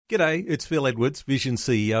G'day, it's Phil Edwards, Vision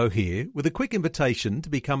CEO here, with a quick invitation to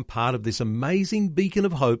become part of this amazing beacon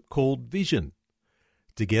of hope called Vision.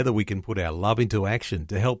 Together we can put our love into action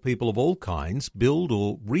to help people of all kinds build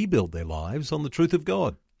or rebuild their lives on the truth of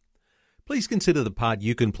God. Please consider the part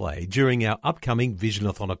you can play during our upcoming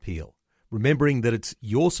Visionathon appeal, remembering that it's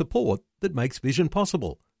your support that makes Vision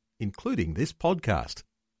possible, including this podcast.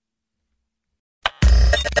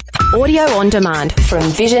 Audio on demand from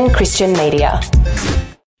Vision Christian Media.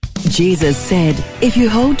 Jesus said, "If you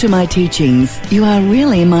hold to my teachings, you are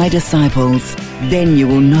really my disciples. Then you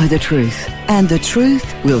will know the truth, and the truth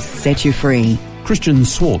will set you free." Christian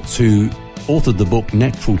Swartz, who authored the book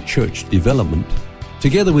Natural Church Development,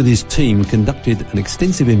 together with his team conducted an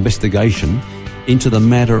extensive investigation into the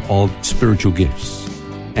matter of spiritual gifts.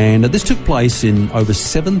 And this took place in over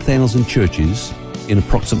 7,000 churches in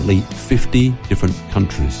approximately 50 different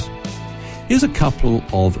countries. Here's a couple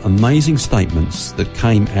of amazing statements that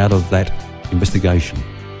came out of that investigation.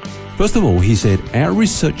 First of all, he said, "Our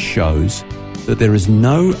research shows that there is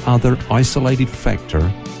no other isolated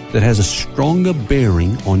factor that has a stronger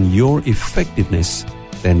bearing on your effectiveness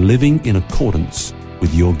than living in accordance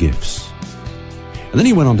with your gifts." And then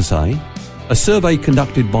he went on to say, a survey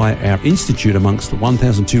conducted by our institute amongst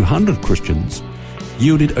 1,200 Christians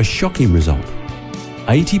yielded a shocking result.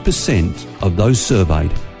 80% of those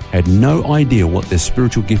surveyed had no idea what their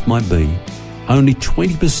spiritual gift might be. Only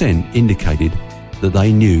 20% indicated that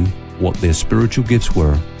they knew what their spiritual gifts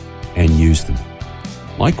were and used them.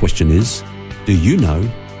 My question is, do you know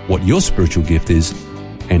what your spiritual gift is,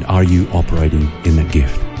 and are you operating in that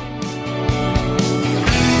gift?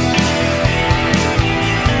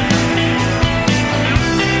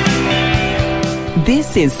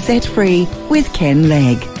 This is Set Free with Ken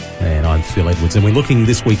Legg. And I'm Phil Edwards, and we're looking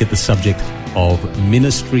this week at the subject of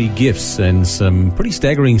ministry gifts and some pretty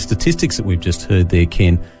staggering statistics that we've just heard there,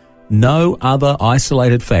 Ken. No other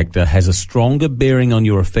isolated factor has a stronger bearing on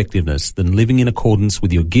your effectiveness than living in accordance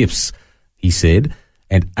with your gifts, he said,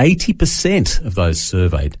 and 80% of those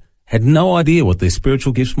surveyed had no idea what their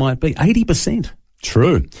spiritual gifts might be. 80%.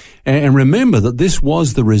 True. And remember that this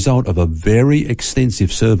was the result of a very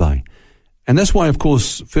extensive survey. And that's why, of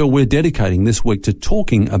course, Phil, we're dedicating this week to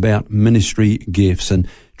talking about ministry gifts and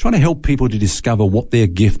trying to help people to discover what their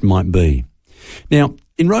gift might be. Now,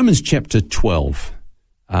 in Romans chapter 12,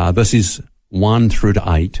 verses 1 through to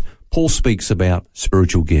 8, Paul speaks about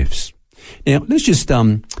spiritual gifts. Now, let's just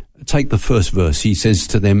take the first verse. He says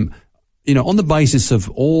to them, on the basis of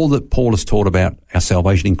all that Paul has taught about our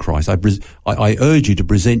salvation in Christ, I urge you to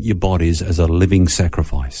present your bodies as a living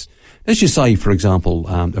sacrifice. Let's just say, for example,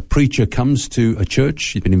 a preacher comes to a church,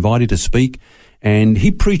 he's been invited to speak, and he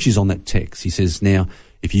preaches on that text. He says, now,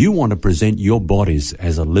 if you want to present your bodies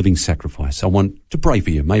as a living sacrifice, I want to pray for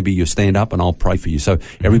you. Maybe you stand up and I'll pray for you. So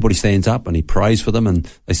everybody stands up and he prays for them and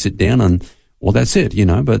they sit down and, well, that's it,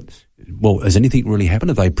 But, well, has anything really happened?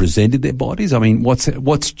 Have they presented their bodies? I mean,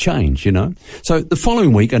 what's changed, So the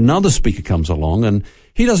following week, another speaker comes along and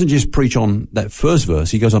he doesn't just preach on that first verse.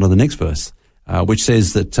 He goes on to the next verse. Which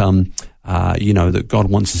says that, that God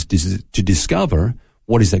wants us to discover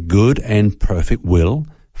what is that good and perfect will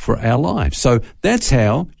for our lives. So that's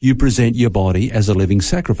how you present your body as a living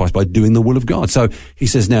sacrifice, by doing the will of God. So he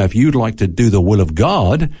says, now, if you'd like to do the will of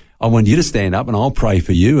God, I want you to stand up and I'll pray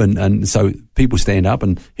for you. And so people stand up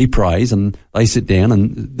and he prays and they sit down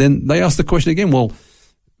and then they ask the question again, well,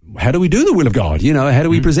 how do we do the will of God? How do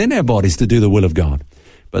we present our bodies to do the will of God?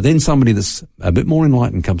 But then somebody that's a bit more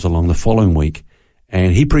enlightened comes along the following week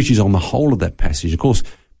and he preaches on the whole of that passage. Of course,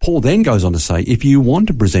 Paul then goes on to say, if you want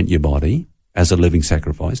to present your body as a living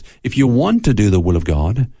sacrifice, if you want to do the will of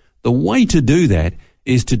God, the way to do that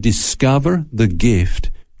is to discover the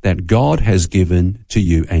gift that God has given to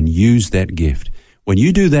you and use that gift. When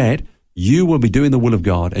you do that, you will be doing the will of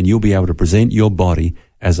God and you'll be able to present your body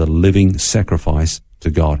as a living sacrifice to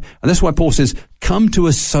God. And that's why Paul says, come to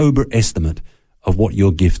a sober estimate of what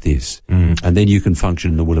your gift is, and then you can function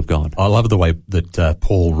in the will of God. I love the way that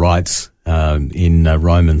Paul writes in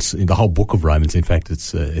Romans, in the whole book of Romans. In fact,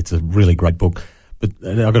 it's a really great book. But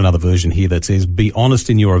I've got another version here that says, be honest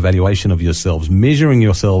in your evaluation of yourselves, measuring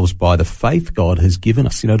yourselves by the faith God has given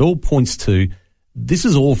us. It all points to this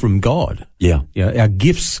is all from God. Yeah. Our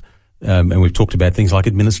gifts, and we've talked about things like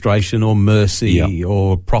administration or mercy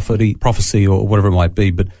or prophecy or whatever it might be,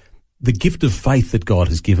 but the gift of faith that God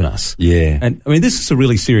has given us. Yeah. And I mean, this is a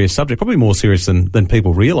really serious subject, probably more serious than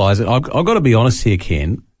people realize. I've got to be honest here,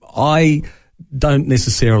 Ken. I don't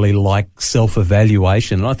necessarily like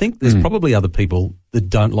self-evaluation. And I think there's probably other people that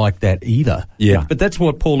don't like that either. Yeah. But that's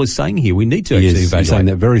what Paul is saying here. We need to actually evaluate. He's saying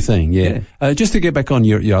that very thing, yeah. Just to get back on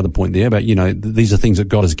your other point there about, these are things that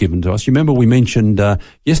God has given to us. You remember we mentioned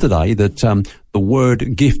yesterday that the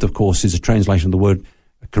word gift, of course, is a translation of the word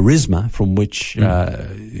charisma, from which,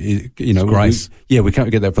 grace. We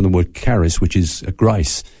can't get that from the word charis, which is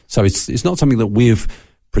grace. So it's not something that we've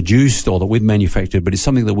produced or that we've manufactured, but it's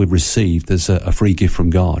something that we've received as a free gift from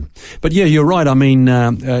God. But yeah, you're right. I mean,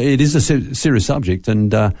 it is a serious subject,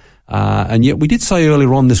 and yet we did say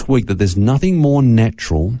earlier on this week that there's nothing more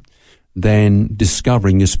natural than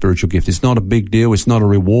discovering your spiritual gift. It's not a big deal. It's not a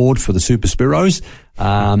reward for the super spiros.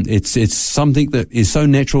 It's something that is so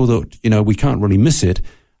natural that, we can't really miss it,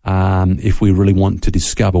 if we really want to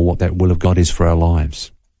discover what that will of God is for our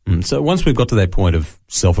lives. So once we've got to that point of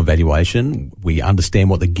self-evaluation, we understand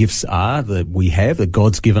what the gifts are that we have, that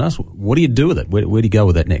God's given us. What do you do with it? Where do you go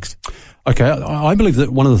with that next? Okay, I believe that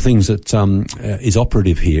one of the things that is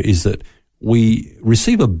operative here is that we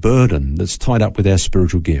receive a burden that's tied up with our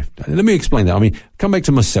spiritual gift. Let me explain that. I mean, come back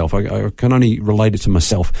to myself. I can only relate it to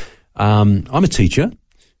myself. I'm a teacher,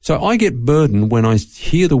 so I get burdened when I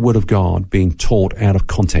hear the Word of God being taught out of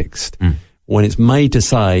context, when it's made to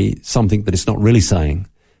say something that it's not really saying.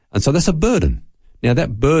 And so that's a burden. Now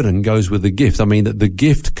that burden goes with the gift. I mean, that the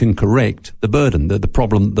gift can correct the burden, the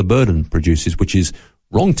problem the burden produces, which is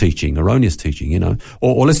wrong teaching, erroneous teaching,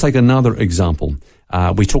 Or let's take another example.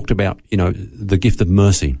 We talked about, the gift of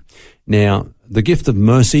mercy. Now, the gift of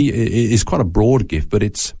mercy is quite a broad gift, but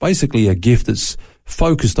it's basically a gift that's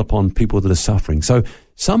focused upon people that are suffering. So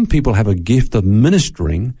some people have a gift of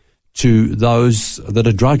ministering to those that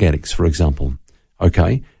are drug addicts, for example.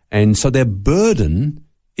 Okay. And so their burden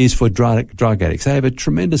is for drug addicts. They have a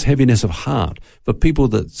tremendous heaviness of heart for people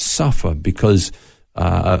that suffer because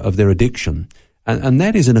of their addiction. And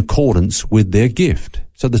that is in accordance with their gift.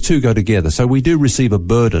 So the two go together. So we do receive a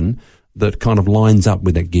burden that kind of lines up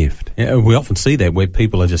with that gift. Yeah, we often see that where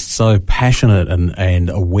people are just so passionate and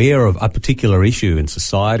aware of a particular issue in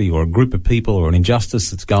society or a group of people or an injustice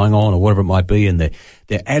that's going on or whatever it might be, and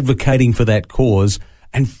they're advocating for that cause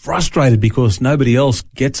and frustrated because nobody else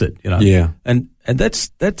gets it, Yeah. And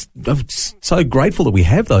that's I'm so grateful that we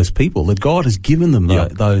have those people, that God has given them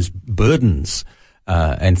those burdens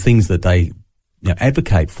and things that they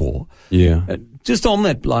advocate for. Yeah. Just on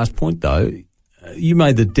that last point, though, you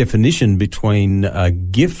made the definition between a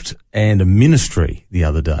gift and a ministry the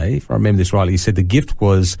other day. If I remember this rightly, you said the gift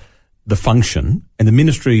was the function and the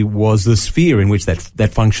ministry was the sphere in which that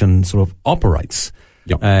function sort of operates.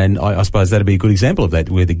 Yep. And I suppose that'd be a good example of that,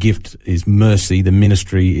 where the gift is mercy, the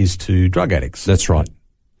ministry is to drug addicts. That's right.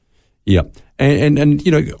 Yeah. And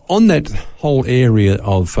on that whole area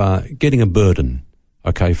of getting a burden,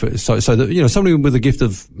 okay, so that, somebody with a gift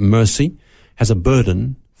of mercy has a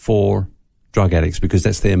burden for drug addicts because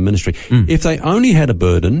that's their ministry. If they only had a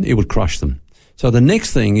burden, it would crush them. So the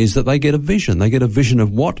next thing is that they get a vision. They get a vision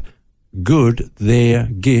of what good their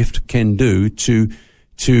gift can do to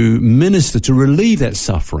minister, to relieve that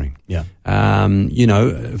suffering. Yeah.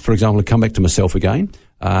 For example, to come back to myself again,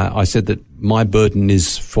 I said that my burden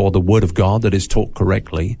is for the Word of God, that is taught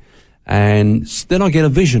correctly. And then I get a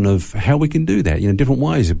vision of how we can do that, different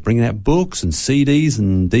ways of bringing out books and CDs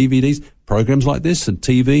and DVDs, programs like this and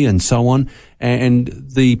TV and so on. And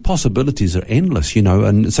the possibilities are endless,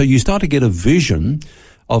 and so you start to get a vision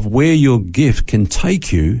of where your gift can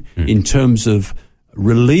take you in terms of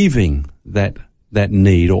relieving that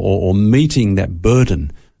need or meeting that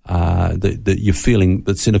burden that you're feeling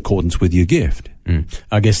that's in accordance with your gift.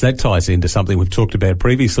 I guess that ties into something we've talked about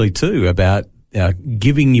previously too, about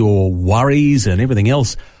giving your worries and everything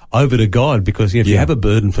else over to God, because if you have a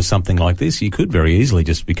burden for something like this, you could very easily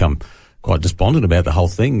just become quite despondent about the whole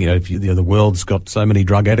thing. If the world's got so many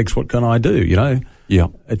drug addicts, what can I do? Yeah.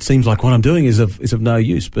 It seems like what I'm doing is of no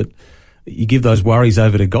use, but you give those worries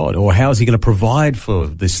over to God, or how is He going to provide for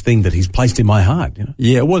this thing that He's placed in my heart?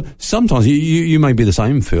 Yeah, well, sometimes you may be the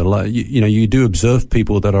same, Phil. You do observe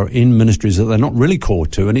people that are in ministries that they're not really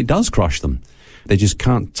called to, and it does crush them. They just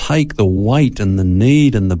can't take the weight and the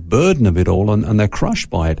need and the burden of it all, and they're crushed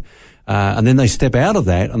by it. And then they step out of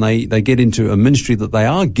that, and they get into a ministry that they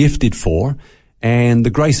are gifted for, and the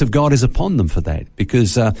grace of God is upon them for that.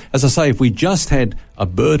 Because, as I say, if we just had a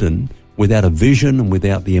burden without a vision and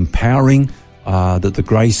without the empowering that the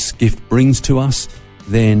grace gift brings to us,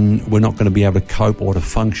 then we're not going to be able to cope or to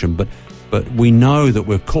function. But we know that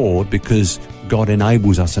we're called because God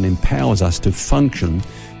enables us and empowers us to function,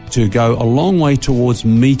 to go a long way towards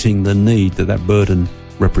meeting the need that burden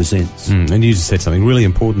represents. And you just said something really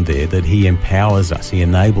important there, that he empowers us, he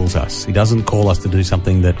enables us. He doesn't call us to do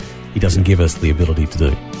something that he doesn't give us the ability to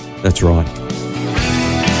do. That's right.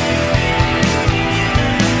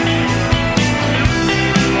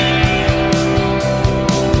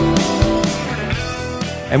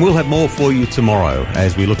 And we'll have more for you tomorrow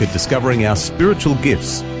as we look at discovering our spiritual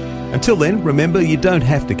gifts. Until then, remember, you don't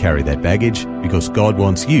have to carry that baggage because God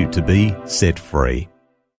wants you to be set free.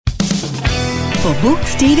 For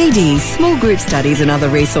books, DVDs, small group studies and other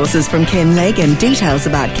resources from Ken Legg and details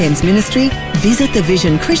about Ken's ministry, visit the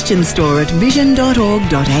Vision Christian store at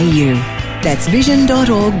vision.org.au. That's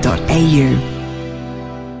vision.org.au.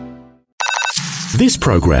 This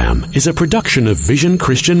program is a production of Vision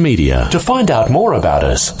Christian Media. To find out more about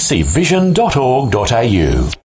us, see vision.org.au.